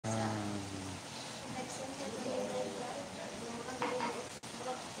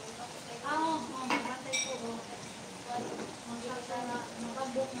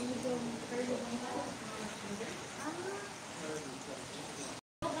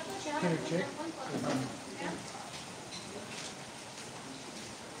Can you check?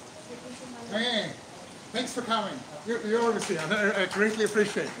 Hey, thanks for coming. You're always here. I greatly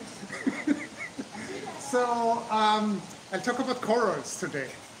appreciate it. So, I'll talk about corals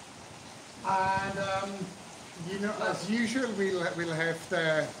today. And, as usual, we'll have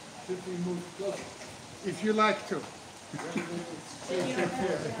the, if you like to.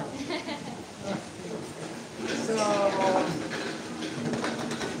 So,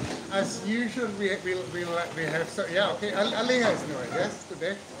 as usual, we have, so, yeah, okay, Alinga is new, I guess,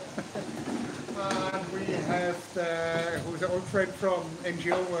 today. And we have who's an old friend from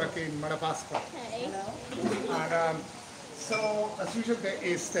NGO work in Madagascar. Hey. And so, as usual, there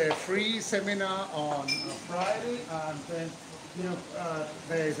is the free seminar on Friday, and then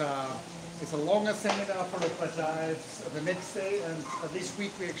there's a longer seminar followed by dives the next day. And this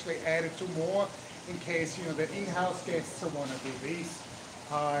week we actually added two more in case the in-house guests want to do these.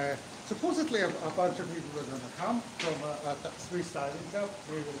 Supposedly a bunch of people are going to come from Swiss diving club.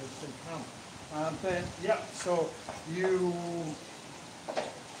 They will actually come. And then, yeah, so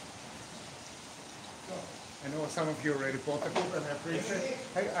I know some of you already bought the book, and I appreciate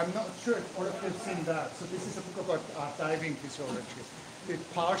it. I'm not sure if all of you have seen that. So this is a book about diving physiology.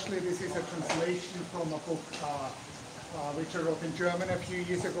 Partially, this is a translation from a book which I wrote in German a few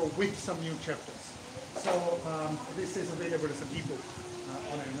years ago with some new chapters. So this is available as an ebook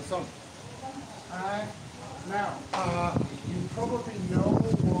on Amazon. Now, you probably know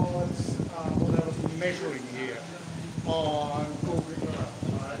what I was measuring here on Google Earth.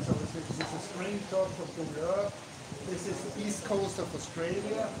 Right? So this is a screenshot of Google Earth. This is the east coast of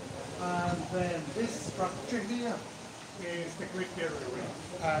Australia. And then this structure here is the Great Barrier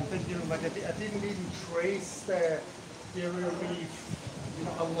Reef. And then, I didn't even trace the barrier reef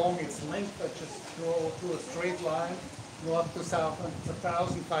along its length. I just drew a straight line, north to south, and it's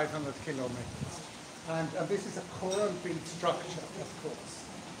 1,500 kilometers. And this is a coral-built structure, of course.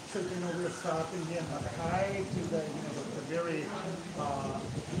 So we're starting here at high to the very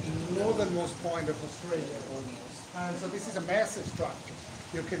northernmost point of Australia, almost. And so this is a massive structure.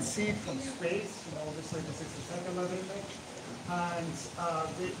 You can see it from space. Obviously this is a satellite image, and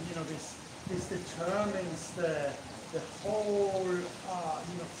this determines the whole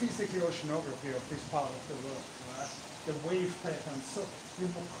physical oceanography of this part of the world. Right? The wave patterns. So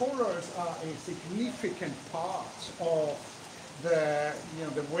corals are a significant part of the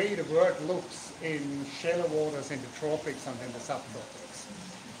way the world looks in shallow waters in the tropics and in the subtropics.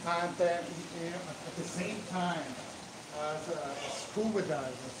 And at the same time, as scuba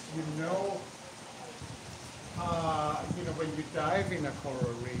divers, when you dive in a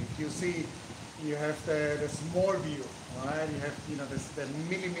coral reef, you have the small view, right? You have the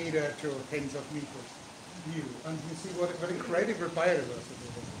millimeter to tens of meters view, and you see what incredible biodiversity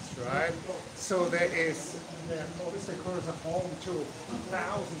it is, right? So obviously corals are home to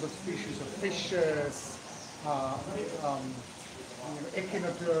thousands of species of fishes,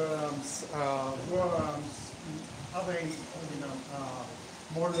 echinoderms, worms, other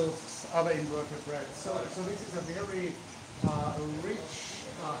mollusks, other invertebrates. So this is a very rich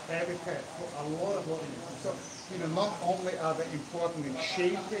habitat for a lot of organisms. So not only are they important in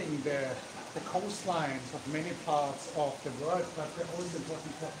shaping the coastlines of many parts of the world, but they're also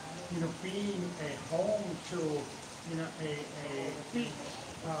important for being a home to a big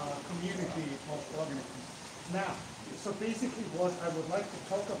community of organisms. Now, so basically what I would like to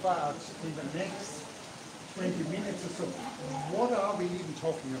talk about in the next 20 minutes or so, what are we even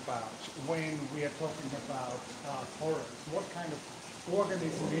talking about when we are talking about corals? What kind of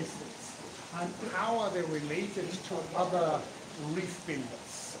organism is this? And how are they related to other reef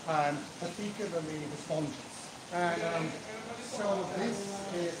builders, and particularly the sponges? And so this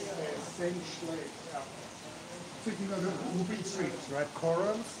is essentially, the ruby trees, right?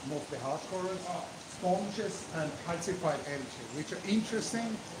 Corals, mostly hard corals, sponges, and calcified algae, which are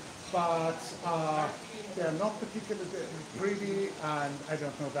interesting, but they're not particularly pretty, and I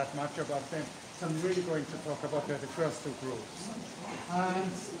don't know that much about them. So I'm really going to talk about the first two groups.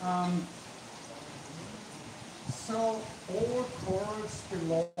 And so all corals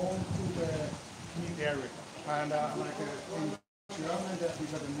belong to the mid area, and like in German, we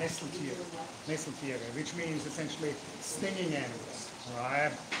got a Nesseltiere, which means essentially stinging animals,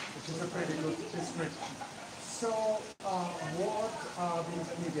 right? Which is a pretty good description. So what are these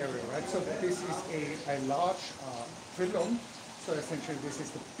mid area, right? So this is a large phylum. So essentially, this is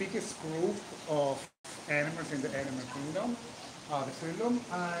the biggest group of animals in the animal kingdom, the phylum,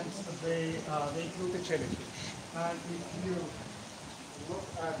 and they include the jellyfish. And if you look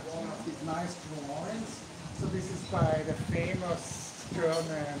at one of these nice drawings, so this is by the famous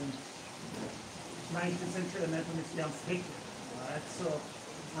German 19th century anatomist Jan Heckel, right? So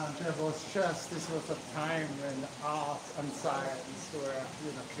there was this was a time when art and science were,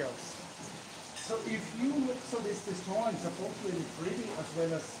 close. So if you look, these drawings are both really pretty as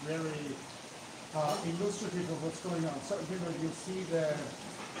well as very illustrative of what's going on. So you see the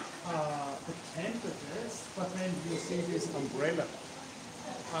temperatures, but then you see this umbrella,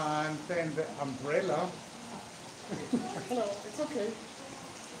 and then the umbrella. Hello, it's okay.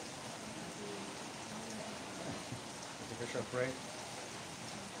 Take a short break.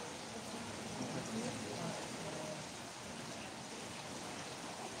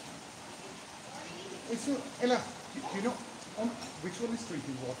 So, Ella, do you know which one is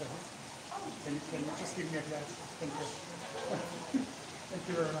drinking water? Can you just give me a glass? Thank you. Thank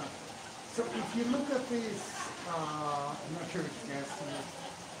you very much. So if you look at this, I'm not sure which glass to use.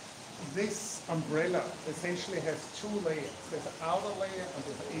 This umbrella essentially has two layers. There's an outer layer and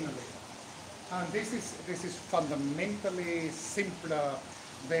there's an inner layer. And this is fundamentally simpler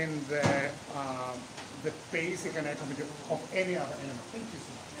than the basic anatomy of any other animal. Thank you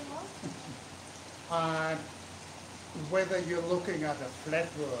so much. And whether you're looking at a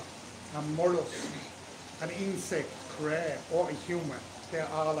flatworm, a mollusk, an insect, crab, or a human, there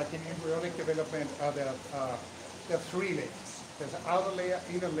are, like in embryonic development, there are three layers. There's an outer layer,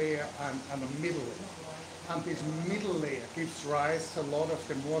 inner layer, and a middle layer. And this middle layer gives rise to a lot of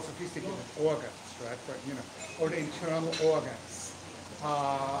the more sophisticated organs, right? But, or the internal organs. And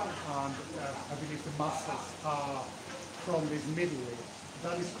I believe the muscles are from this middle layer.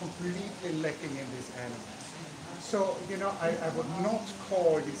 That is completely lacking in these animals. So, I would not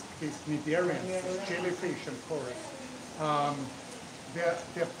call these cnidarians, these jellyfish and corals,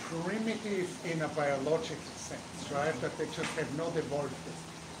 they're primitive in a biological sense, right? That they just have not evolved.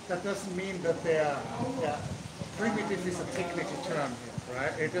 That doesn't mean that they're primitive is a technical term here,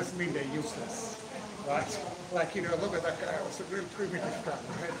 right? It doesn't mean they're useless, right? Like, look at that guy, it's a real primitive guy,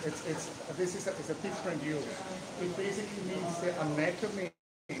 right? This is a different use. It basically means the anatomy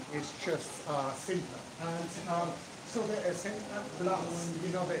is just simpler. And so there is plus,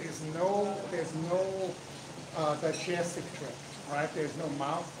 there's no digestive tract, right? There's no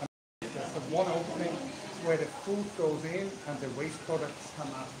mouth. There's the one opening where the food goes in and the waste products come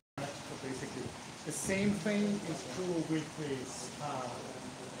out. So basically, the same thing is true with this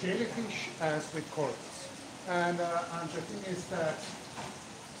jellyfish as with corals. And the thing is that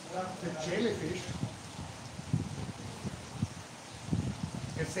the jellyfish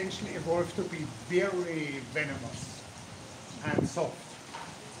essentially evolved to be very venomous and soft.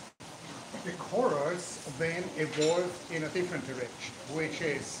 The corals then evolved in a different direction, which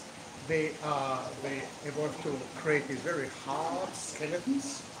is they evolved to create these very hard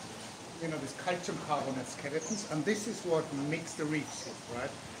skeletons, these calcium carbonate skeletons, and this is what makes the reefs,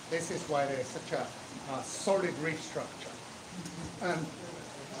 right? This is why there's such a solid reef structure. And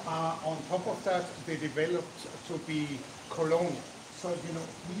on top of that, they developed to be colonial. So,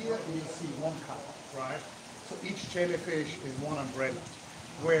 here you see one color, right? So each jellyfish is one umbrella.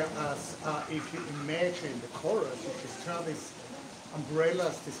 Whereas if you imagine the corals, you just turn these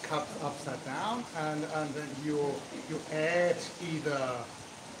umbrellas, these cups upside down, and then you add either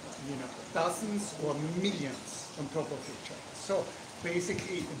dozens or millions on top of each other. So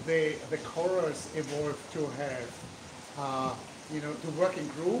basically, the corals evolved to have to work in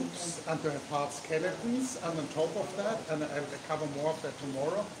groups and to have hard skeletons, and on top of that, and I'll cover more of that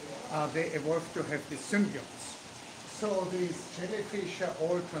tomorrow, they evolved to have the symbionts. So these jellyfish are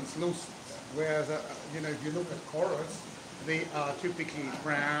all translucent, whereas if you look at corals, they are typically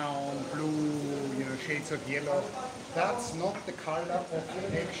brown, blue, shades of yellow. That's not the color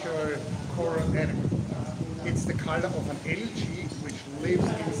of the actual coral animal. It's the color of an algae which lives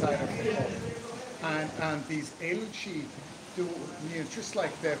inside of the coral. And these algae do, just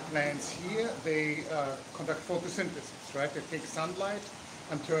like the plants here, they conduct photosynthesis, right? They take sunlight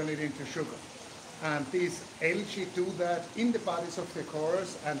and turn it into sugar. And these algae do that in the bodies of the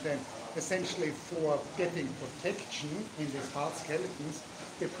corals, and then essentially for getting protection in these hard skeletons,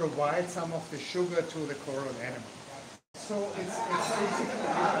 they provide some of the sugar to the coral animal. So it's basically,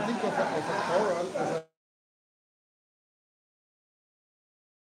 I think of a coral as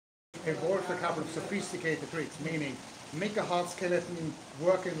evolved a couple of sophisticated tricks, meaning make a hard skeleton,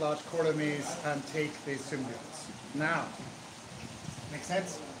 work in large colonies, and take these symbionts. Now, make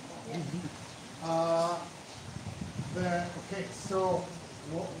sense? Okay, so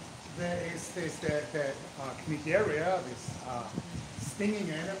there is this the cnidaria, these stinging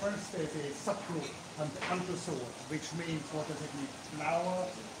animals. There's a subgroup, an anthozoa, which means, what does it mean? Flower.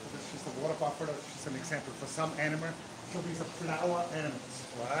 So that's just a water buffalo. That's just an example for some animal. So these are flower animals,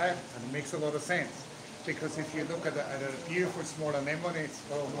 right? And it makes a lot of sense. Because if you look at a beautiful small anemone, it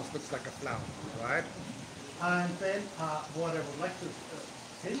almost looks like a flower, right? And then what I would like to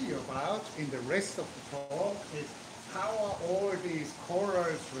tell you about in the rest of the talk is how are all these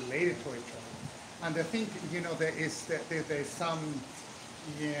corals related to each other? And I think, you know, there's some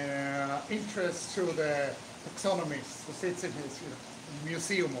interest to the taxonomists who sits in his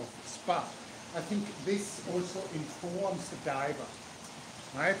museum of spa. I think this also informs the diver,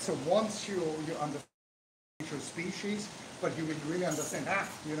 right? So once you understand species, but you will really understand,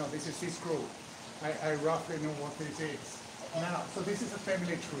 you know, this is this group. I roughly know what this is. Now, so this is a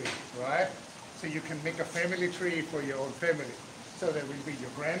family tree, right? So you can make a family tree for your own family. So there will be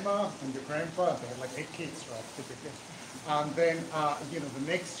your grandma and your grandpa. They have like 8 kids, right, typically. And then, you know, the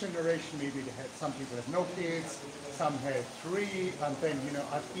next generation, maybe they had, some people have no kids, some have 3, and then, you know,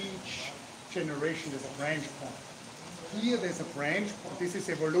 at each generation there's a branch point. Here there's a branch point. This is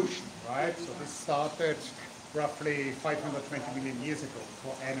evolution, right? So this started roughly 520 million years ago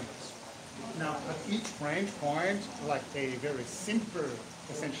for animals. Now, at each branch point, like a very simple,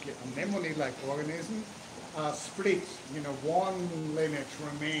 essentially anemone-like organism, split. You know, one lineage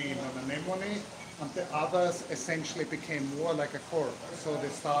remained an anemone, and the others essentially became more like a coral. So they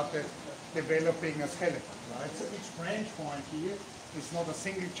started developing as helical, right? So each branch point here is not a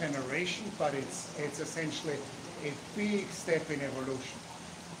single generation, but it's essentially a big step in evolution.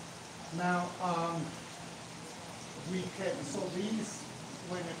 Now, we can, so these,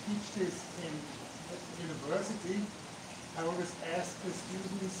 when I teach this in university, I always ask the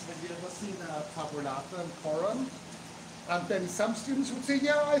students, have you ever seen a tabulata and coral? And then some students would say,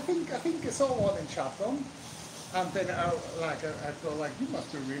 yeah, I think I saw one in Chatham. And then I go like, you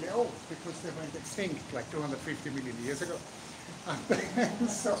must be really old, because they went extinct like 250 million years ago. And then,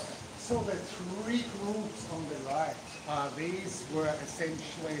 so the 3 groups on the right, these were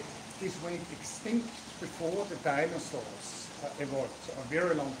essentially, these went extinct before the dinosaurs evolved, so a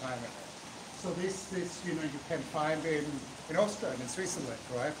very long time ago. So this you know, you can find in Austria and in Switzerland,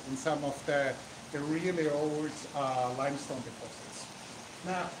 right? In some of the really old limestone deposits.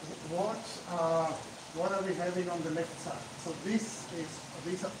 Now, what are we having on the left side? So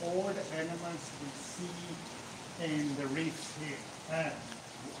these are all the animals we see in the reefs here. And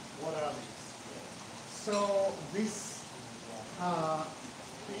what are these? So these are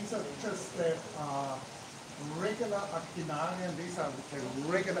just the regular actinarian. These are the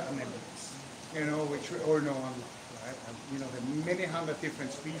regular anemones, you know, which we all know, right? And, you know, there are many hundred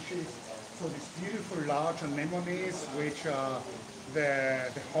different species. So these beautiful large anemones, which are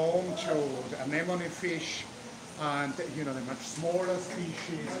the home to the anemone fish, and, you know, the much smaller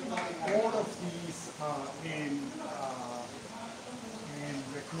species. All of these are in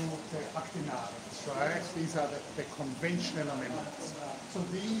the group, the actinarians, right? These are the conventional anemones. So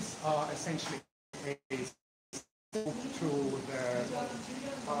these are essentially a to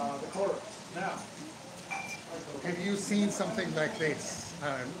the corals. Now, have you seen something like this?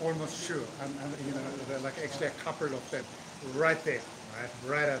 I'm almost sure. And you know, there are like actually a couple of them right there,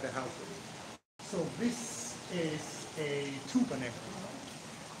 right at the house. So this is a tube anemone,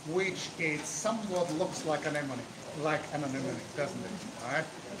 which it somewhat looks like an anemone, doesn't it? Right?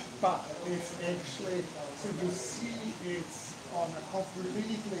 But it's actually, so you see it's on a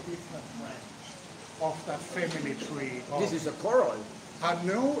completely different branch of that family tree. This is a coral.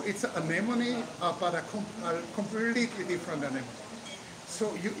 No, it's an anemone, but a completely different anemone.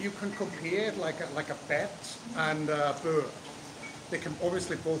 So you can compare it like a bat and a bird. They can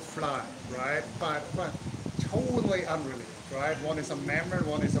obviously both fly, right? But totally unrelated, right? One is a mammal,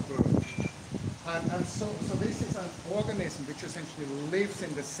 one is a bird. And so this is an organism which essentially lives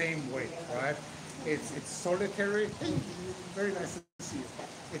in the same way, right? It's solitary. Hey, very nice to see you.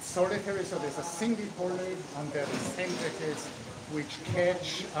 It's solitary, so there's a single polyp, and there is tentacles which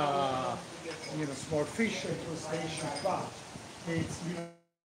catch, you know, small fish and crustaceans. But it's, you know,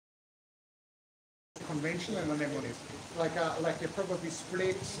 conventional anemones, like they probably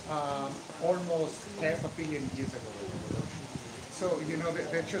split almost 500 million years ago. So, you know,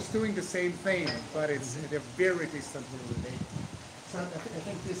 they're just doing the same thing, but they're very distantly related. So I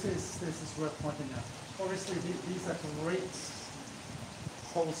think this is worth pointing out. Obviously, these are great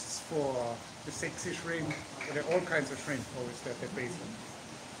hosts for the sexy shrimp. There are all kinds of shrimp, obviously, at the basin.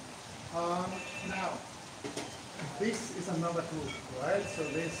 Now, this is another group, right? So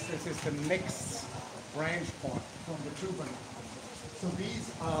this is the next branch point from the tuber. So these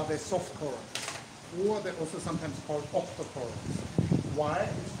are the soft corals, or they're also sometimes called octocorals. Why?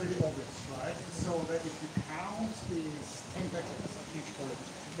 It's pretty obvious, right? So that if you count these tentacles of each polyp,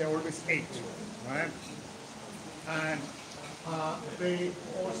 there are always 8, right? And they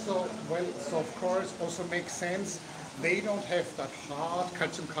also, well, soft cores also make sense. They don't have that hard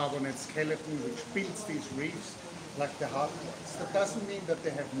calcium carbonate skeleton which builds these reefs like the hard cores. That doesn't mean that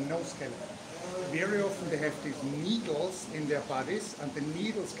they have no skeleton. Very often they have these needles in their bodies, and the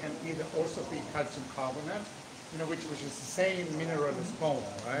needles can either also be calcium carbonate, which is the same mineral as bone,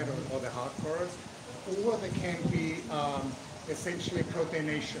 right, or the hard cores, or they can be essentially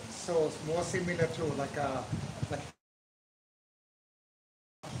proteinaceous. So it's more similar to like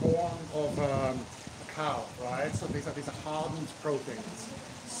horn of a cow, right? So these are hardened proteins.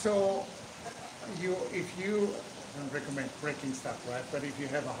 So if you don't recommend breaking stuff, right? But if you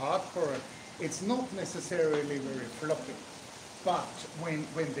have a hard core, it's not necessarily very floppy. But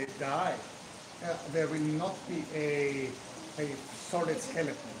when they die, there will not be a solid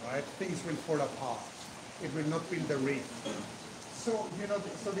skeleton, right? Things will fall apart. It will not build a reef. So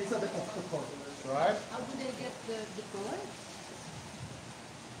so these are the octocorals, right? How do they get the core?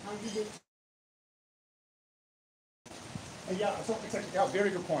 How do they? Yeah, so exactly. Yeah, very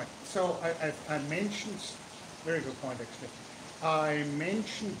good point. So I mentioned, very good point actually. I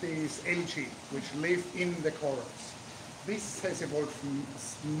mentioned these algae which live in the corals. This has evolved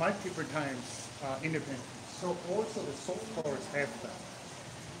multiple times independently. So also the soft corals have that.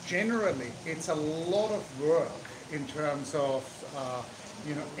 Generally, it's a lot of work in terms of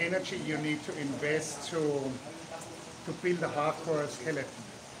energy you need to invest to build a hardcore skeleton.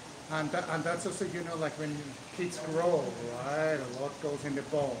 And that's also, like when kids grow, right? A lot goes in the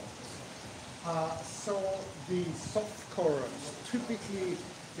bones. So the soft corals, typically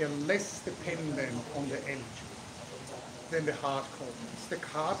they're less dependent on the algae than the hard corals. The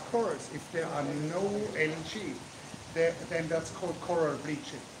hard corals, if there are no algae, then that's called coral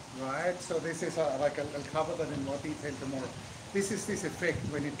bleaching, right? So this is I'll cover that in more detail tomorrow. This is this effect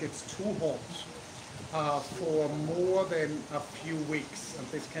when it gets too hot for more than a few weeks, and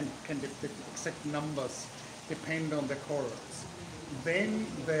this the exact numbers depend on the corals. Then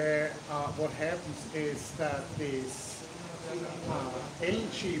what happens is that this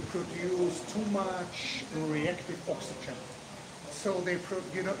algae produce too much reactive oxygen. So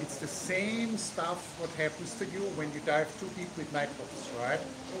it's the same stuff what happens to you when you dive too deep with nitrates, right?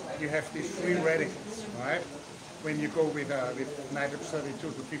 You have these free radicals, right? When you go with nitrates 32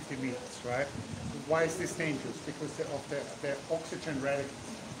 to 50 meters, right? Why is this dangerous? Because of the oxygen radicals.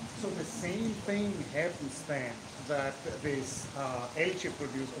 So the same thing happens then, that this algae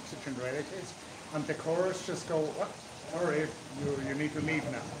produce oxygen radicals, and the corals just go, oh, sorry, you need to leave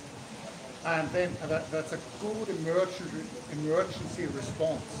now. And then that's a good emergency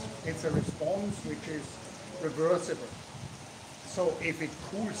response. It's a response which is reversible. So if it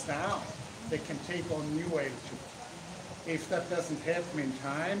cools down, they can take on new algae. If that doesn't happen in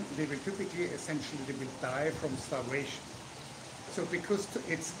time, they will typically, essentially, they will die from starvation. So because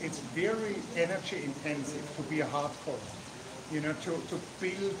it's very energy intensive to be a hard coral, to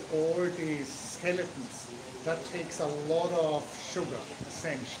build all these skeletons, that takes a lot of sugar,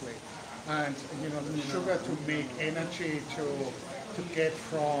 essentially. And sugar to make energy to get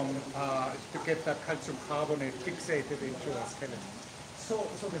that calcium carbonate fixated into a skeleton. So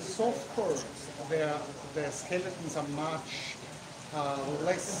the soft corals, their skeletons are much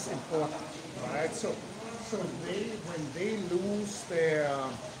less important, right? So when they lose their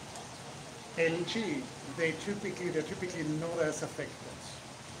algae, they're typically not as affected.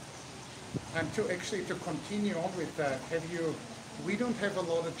 And to continue on with that, we don't have a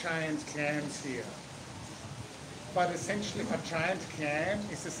lot of giant clams here. But essentially a giant clam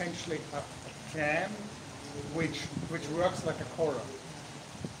is essentially a clam which works like a coral.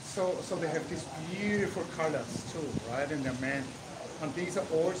 So they have these beautiful colors too, right, in their mantle. And these are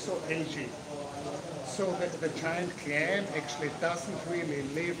also algae. So the giant clam actually doesn't really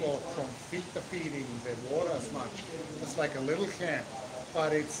live off from filter feeding the water as much. It's like a little clam,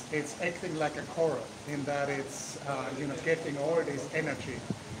 but it's acting like a coral in that it's getting all this energy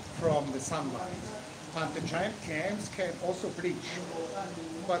from the sunlight. And the giant clams can also bleach,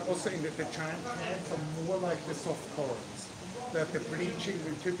 but also the giant clams are more like the soft corals, that the bleaching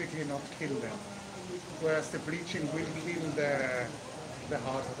will typically not kill them, whereas the bleaching will kill the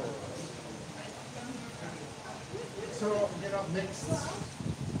hard corals. So, next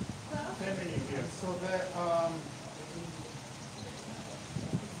family here. So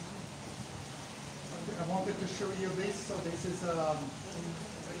I wanted to show you this. So this is a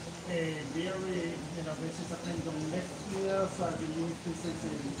very, this is a kind of left here. So I believe this is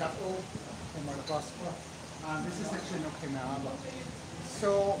in Capo, in Madagascar. And this is actually in Okinawa.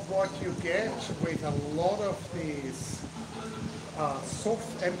 So what you get with a lot of these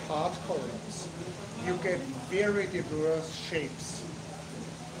soft and hard corals you get very diverse shapes.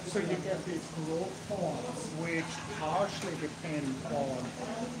 So you get these growth forms which partially depend on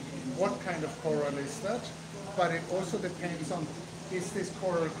what kind of coral is that, but it also depends on, is this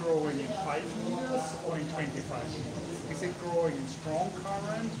coral growing in 5 meters or in 25 meters? Is it growing in strong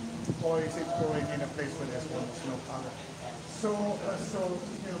current or is it growing in a place where there's almost no current? So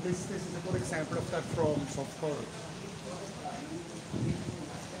this is a good example of that from soft corals.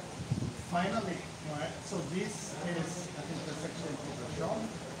 Finally, right, so this is, I think that's actually shown.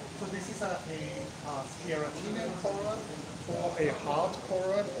 So this is a scleratinian coral or a hard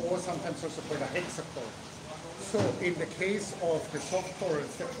coral or sometimes also called a hexacoral. So in the case of the soft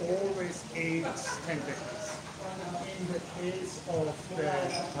corals, there are always 8 tentacles. In the case of the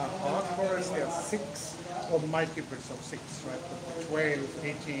hard corals, there are 6 or multiples of 6, right? 12,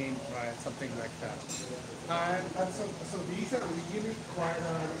 18, right? Something like that. And so these are really quite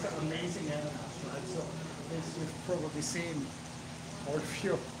these are amazing animals, right? So as you've probably seen, all of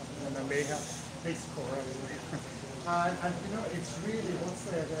you, and I may have this coral. And you know, it's really, what's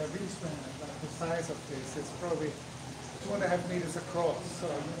the wingspan, like the size of this, it's probably 2.5 meters across. So,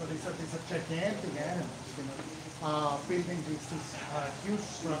 you know, these are gigantic animals, you know, building these huge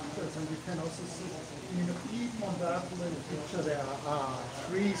structures. And you can also see, you know, even on that little picture there are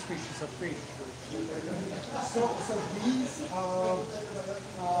 3 species of fish. So these are,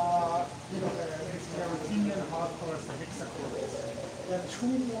 you know, these Carotinian hardcores, the hexacorals. There are 2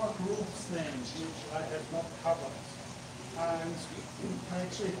 more groups then, which I have not covered. And I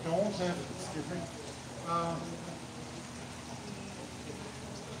actually don't have, excuse me,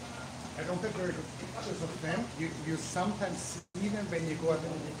 I don't have very good pictures of them. You sometimes see them when you go a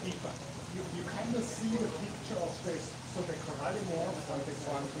little bit deeper. You kind of see the picture of this, so the corallimorphs and the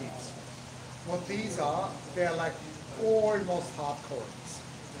swantees. What these are, they're like almost hard corals.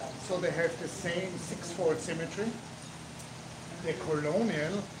 So they have the same 6-fold symmetry. They're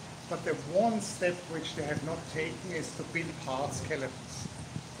colonial, but the one step which they have not taken is to build hard skeletons.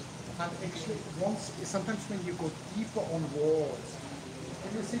 And actually, sometimes when you go deeper on walls,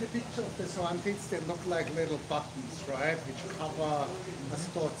 when you see the picture of the swantees, they look like little buttons, right, which cover a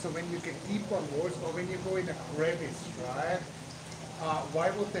spot. So when you get deeper on walls, or when you go in a crevice, right, why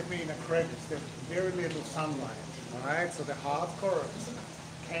would they be in a crevice? There's very little sunlight, right? So the hard corals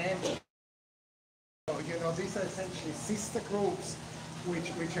can't. You know, these are essentially sister groups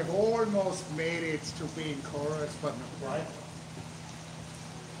which have almost made it to being corals, but not quite.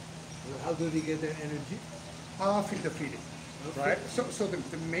 How do they get their energy? Filter feeding, right? So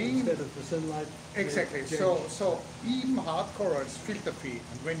the main... Instead of the sunlight... Exactly. So even hard corals filter feed.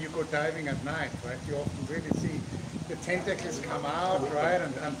 And when you go diving at night, right, you often really see the tentacles come out, right,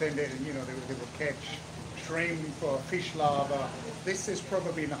 and then they, you know, they will catch shrimp or fish larvae. This is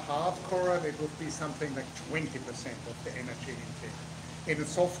probably in a hard coral, it would be something like 20% of the energy intake. In a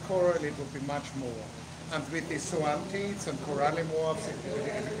soft coral, it would be much more. And with the zoanthids and corallimorphs, it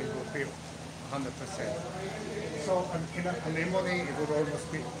would be 100%. So in a anemone, it would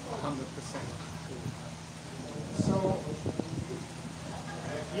almost be 100%. So,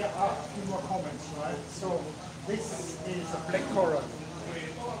 yeah, a few more comments, right? So this is a black coral.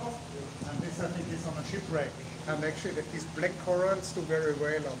 And this, I think, is on a shipwreck. And actually, these black corals do very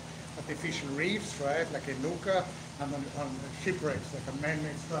well on artificial reefs, right, like in Nuka, and on shipwrecks, like a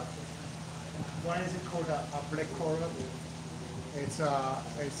man-made structure. Why is it called a black coral? It's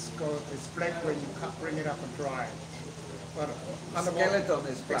black when you bring it up and dry it. But the skeleton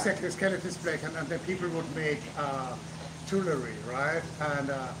is black. Exactly, the skeleton is black, and then people would make jewelry, right? And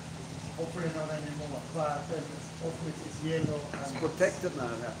hopefully not anymore, but hopefully it's yellow. It's protected now,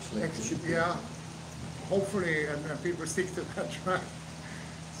 actually. Yeah, hopefully, and people stick to that, right?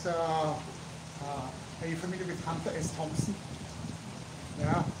 So, are you familiar with Hunter S. Thompson?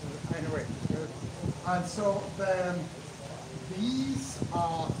 Yeah, anyway. And so then these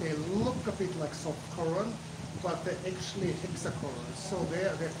they look a bit like soft coral, but they're actually hexacorals. So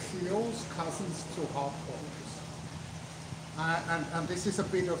they're close cousins to hard corals. And this is a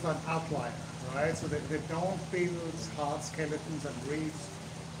bit of an outlier, right? So they don't build hard skeletons and reefs,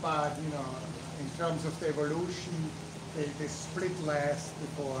 but you know, in terms of the evolution, they split last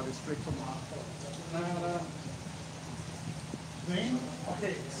before they split from hard corals. Then,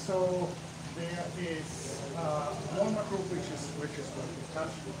 okay, so there is one more group which is what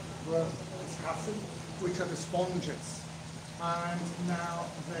we're discussing, which are the sponges. And now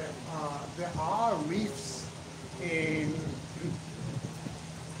there are reefs in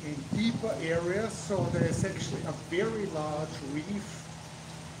deeper areas, so there's actually a very large reef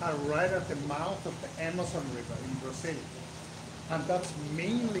right at the mouth of the Amazon River in Brazil. and that's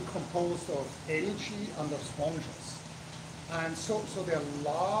mainly composed of algae and of sponges. And so there are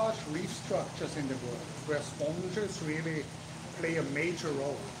large reef structures in the world where sponges really play a major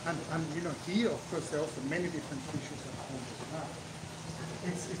role. And here, of course, there are also many different species of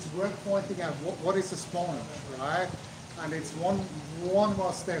sponges. It's worth pointing out what is a sponge, right? And it's one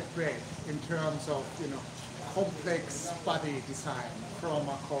more step back in terms of complex body design from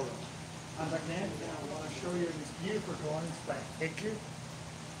a coral. And again, I want to show you these beautiful drawings by Heckel.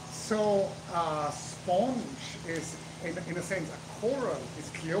 So a sponge is, in a sense, a coral is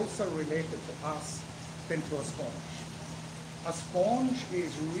closer related to us than to a sponge. A sponge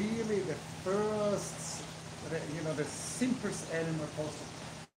is really the first, the simplest animal possible.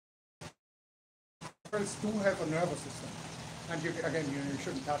 Corals do have a nervous system, and you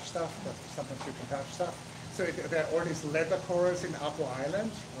shouldn't touch stuff, but sometimes you can touch stuff. So there are all these leather corals in Apo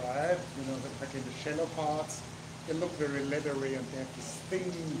Island, right? Like in the shallow parts, they look very leathery and they have this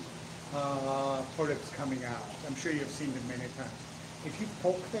thin polyps coming out. I'm sure you've seen them many times. If you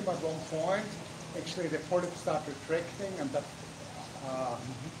poke them at one point, actually the polyps start retracting and that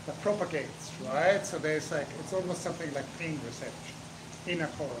propagates, right? So there's it's almost something like pain reception in a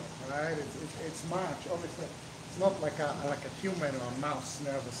coral, right? It's much, obviously, it's not like a human or mouse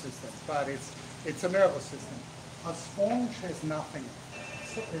nervous system, but it's a nervous system. A sponge has nothing.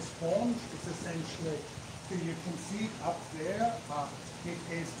 So a sponge is essentially, so you can see up there, it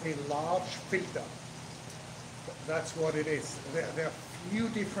is a large filter. That's what it is. There are few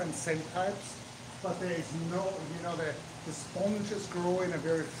different cell types, but there is no, the sponges grow in a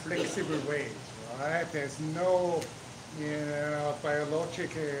very flexible way, right? There's no,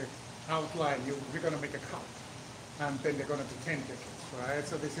 biological outline. We're going to make a cup, and then they're going to be tentacles, right?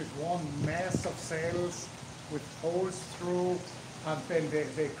 So this is one mass of cells with holes through, and then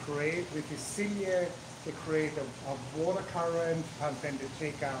they create, with the cilia, they create a water current, and then they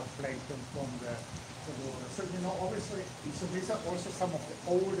take out plankton from the water. So, obviously, so these are also some of the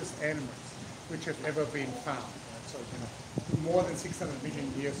oldest animals which have ever been found. Right? So, more than 600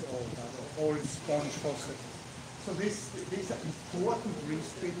 million years old, old sponge fossils. So these are important reef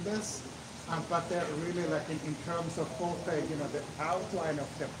builders, but they're really like in terms of both the outline of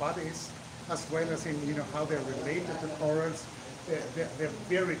their bodies, as well as in how they're related to corals. They're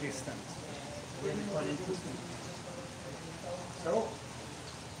very distant. Really quite interesting. So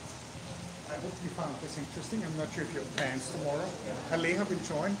I hope you found this interesting. I'm not sure if you have plans tomorrow. Aleha will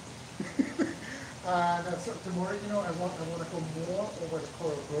join. So tomorrow, I want to go more over the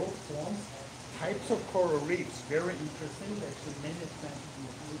coral growth forms, types of coral reefs, very interesting. There's actually many examples in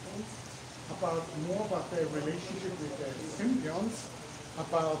the Philippines. More about the relationship with the symbionts,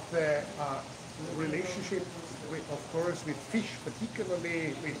 about the relationship, of course, with fish,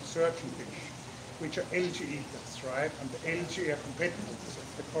 particularly with surgeonfish, which are algae eaters, right? And the algae are competitors of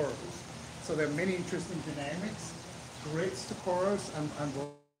the corals. So there are many interesting dynamics, threats to corals, and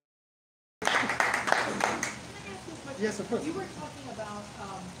yes, of course. You were talking about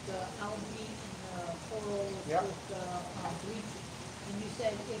the algae and the corals with the bleaching, and you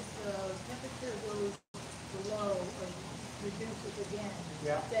said if the temperature goes below or reduces again,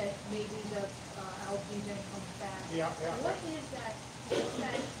 that maybe the algae then comes back. What is that? What's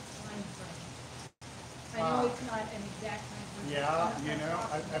that time frame? I know it's not an exact time frame.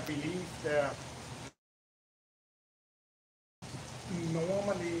 I believe that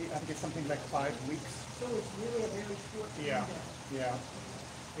normally I think it's something like 5 weeks. So it's really a very short window.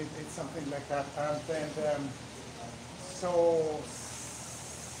 It's something like that. And then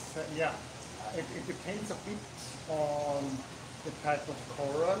it depends a bit on the type of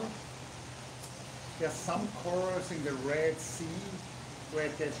coral. There are some corals in the Red Sea where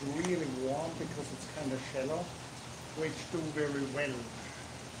it gets really warm because it's kind of shallow, which do very well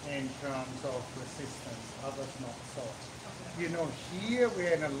in terms of resistance, others not so. Here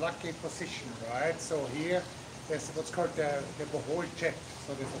we're in a lucky position, right? So here there's what's called the Bohol jet.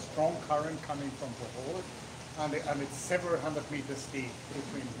 So there's a strong current coming from Bohol, and it's several hundred meters deep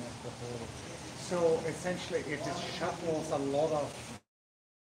between Bohol. So essentially it shuttles a lot of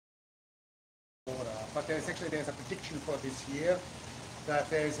water. But there's a prediction for this year that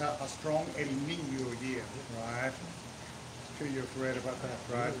there's a strong El Nino year, right? I'm sure you've read about that,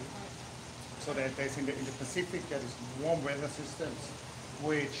 right? So there's in the Pacific, there is warm weather systems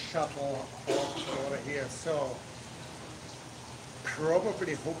which shuttle hot water here. So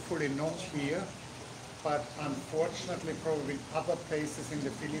probably, hopefully not here, but unfortunately probably other places in the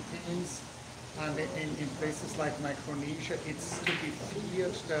Philippines and in places like Micronesia, it's to be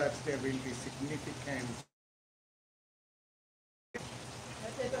feared that there will be significant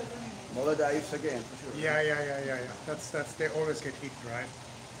Maldives again, for sure. Yeah. That's they always get hit, right?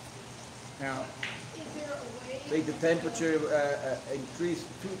 Now, Is there a way? I think the temperature increased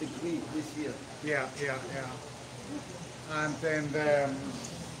 2 degrees this year. yeah. And then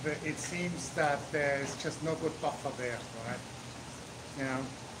it seems that there's just no good buffer there, right? Yeah,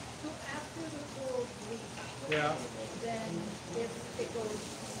 So after the coral bleach, yeah. then if it goes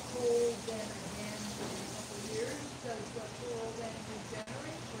cold, then again in a couple of years, does the coral then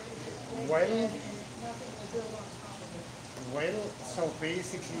regenerate, or is it like Well- that and nothing will build on top of it? Well, so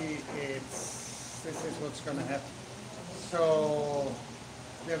basically this is what's going to happen. So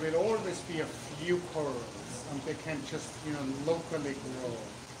there will always be a few corals, and they can just, locally grow.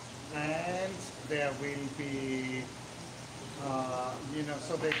 And there will be,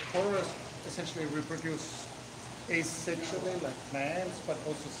 so the corals essentially reproduce asexually like plants, but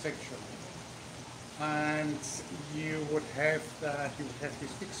also sexually. And you would have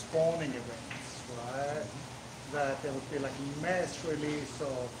these big spawning events, right? That there would be like mass release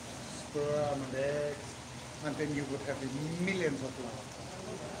of sperm and eggs, and then you would have millions of larvae.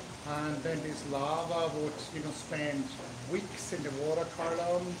 And then this larva would, spend weeks in the water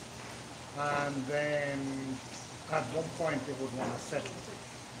column, and then at one point they would want to settle.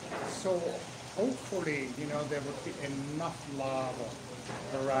 So hopefully, there would be enough larvae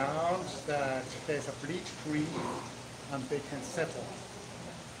around that there's a bleach reef and they can settle.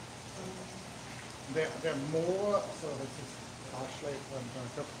 They're more, so this is partially what I'm going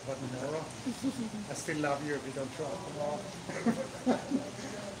to talk about tomorrow. I still love you if you don't show up tomorrow.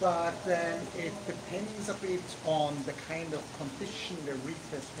 But then it depends a bit on the kind of condition the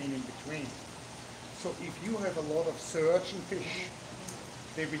reef has been in between. So if you have a lot of surgeon fish,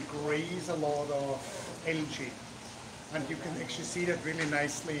 they will graze a lot of algae. And you can actually see that really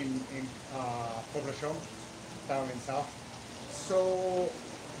nicely in Poblacion, down in south. So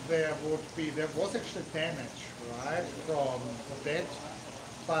there was actually damage, right, from that.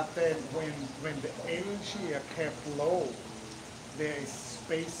 But then when the algae are kept low, there is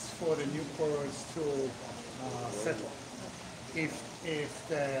space for the new corals to settle. If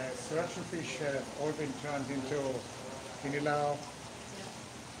the surgeon fish have all been turned into Kinilau,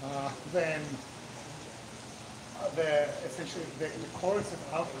 then essentially the corals have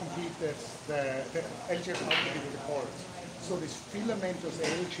outcompeted the algae have outcompeted the corals. So this filamentous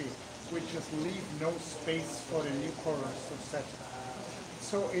algae will just leave no space for the new corals to settle.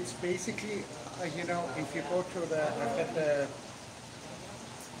 So it's basically, if you go to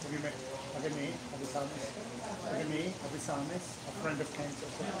have you met Agani Avisanis, a friend of Ken's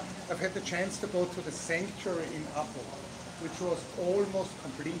also. I've had the chance to go to the sanctuary in Apo, which was almost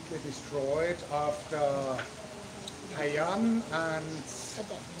completely destroyed after Haiyan and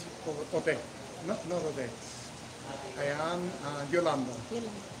Odette. Not Odette. Haiyan and Yolanda.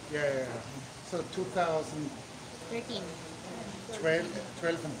 Yeah. So 2013. 12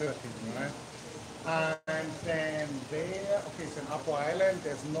 and 13, right? And then there, so in Apo Island,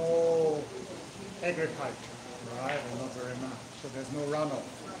 there's no agriculture, right? Or not very much. So there's no runoff.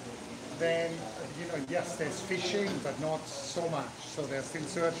 Then, yes, there's fishing, but not so much. So there's still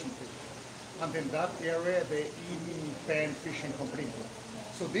surgeon fish. And in that area, they even banned fishing completely.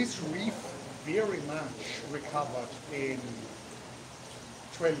 So this reef very much recovered in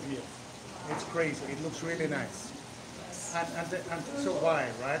 12 years. It's crazy. It looks really nice. And so why,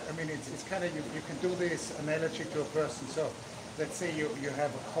 right? I mean, it's kind of, you can do this analogy to a person. So let's say you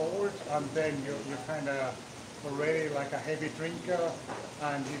have a cold, and then you're kind of already like a heavy drinker,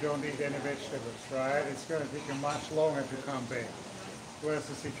 and you don't eat any vegetables, right? It's going to take you much longer to come back. Whereas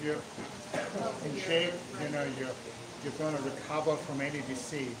if you're in shape, you're going to recover from any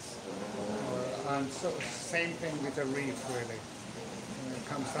disease. And so same thing with the reef, really. It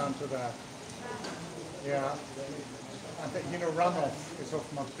comes down to that. Yeah. And runoff is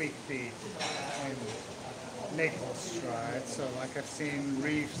often a big deal in Lagos, right? So like I've seen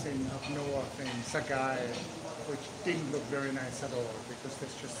reefs up north in Sagai, which didn't look very nice at all because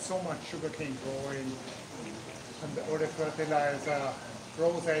there's just so much sugarcane growing, and all the fertilizer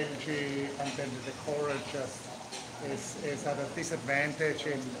grows algae, and then the coral just is at a disadvantage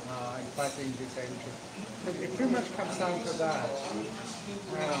in fighting this algae. But it pretty much comes down to that.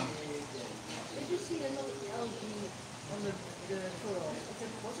 Did you see a little algae on the coral? Is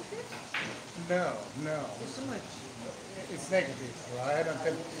it positive? No. There's so much. It's negative, right? And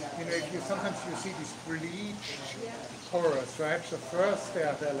then, sometimes you see these bleached corals, right? So first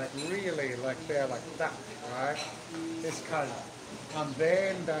they're like really they're like that, right? This color. And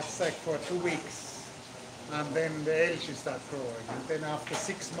then that's like for 2 weeks. And then the algae start growing. And then after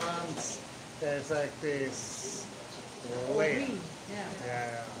 6 months, there's like this layer. Green.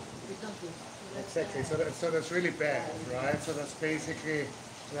 Yeah. becomes this. So that's Exactly. bad. So that's really bad, right? So that's basically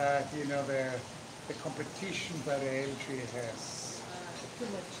that the competition by the algae Too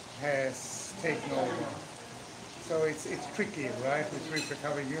much. has taken over. So it's tricky, right? With reef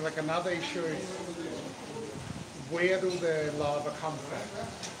recovery. Like another issue is where do the larvae come from?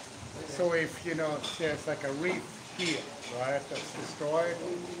 So if there's like a reef here, right, that's destroyed,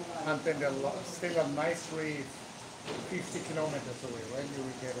 and then there's still a nice reef 50 kilometers away, right, you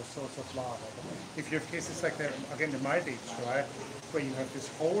will get a source of lava. If you have cases like again the Maldives, right, where you have this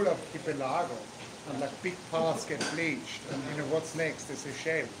whole archipelago, and like big parts get bleached, and what's next is the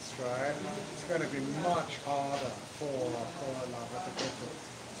shells, right? It's going to be much harder for a lava to get to.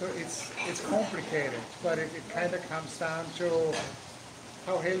 So it's complicated, but it kind of comes down to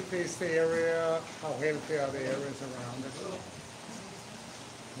how healthy is the area, how healthy are the areas around it.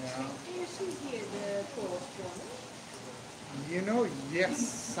 Yeah. Do you see here the corals forming? Yes,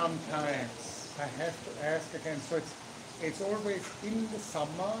 sometimes. I have to ask again. So it's always in the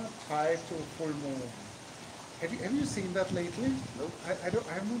summer tied to full moon. Have you seen that lately? No. I don't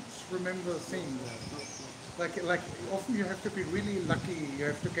remember seeing that. Like often you have to be really lucky. You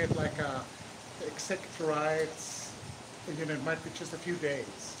have to get like a exact rights. It might be just a few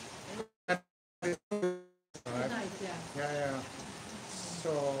days. Right? Nice, yeah. Yeah.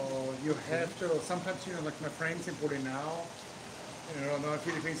 So you have to, sometimes, like my friends in Bolinao, in the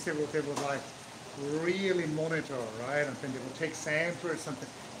Philippines, they would like really monitor, right? And then they would take samples or something.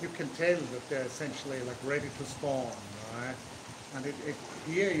 You can tell that they're essentially like ready to spawn, right? And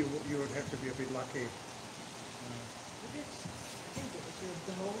here you would have to be a bit lucky. But it's, I think it's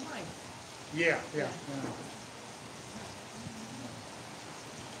the whole night. Yeah.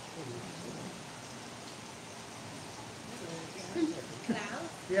 Now,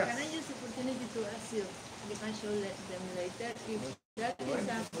 Yes. can I use the opportunity to ask you, you can show them later, if that is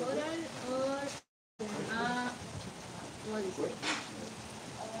a coral or what is it?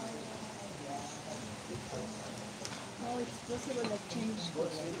 Oh, it's possible to change color.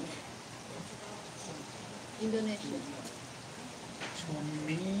 Indonesia. To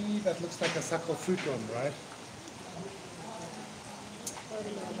me, that looks like a sarcophyton, right?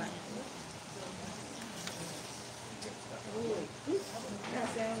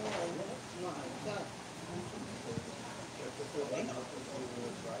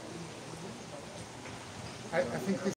 I think this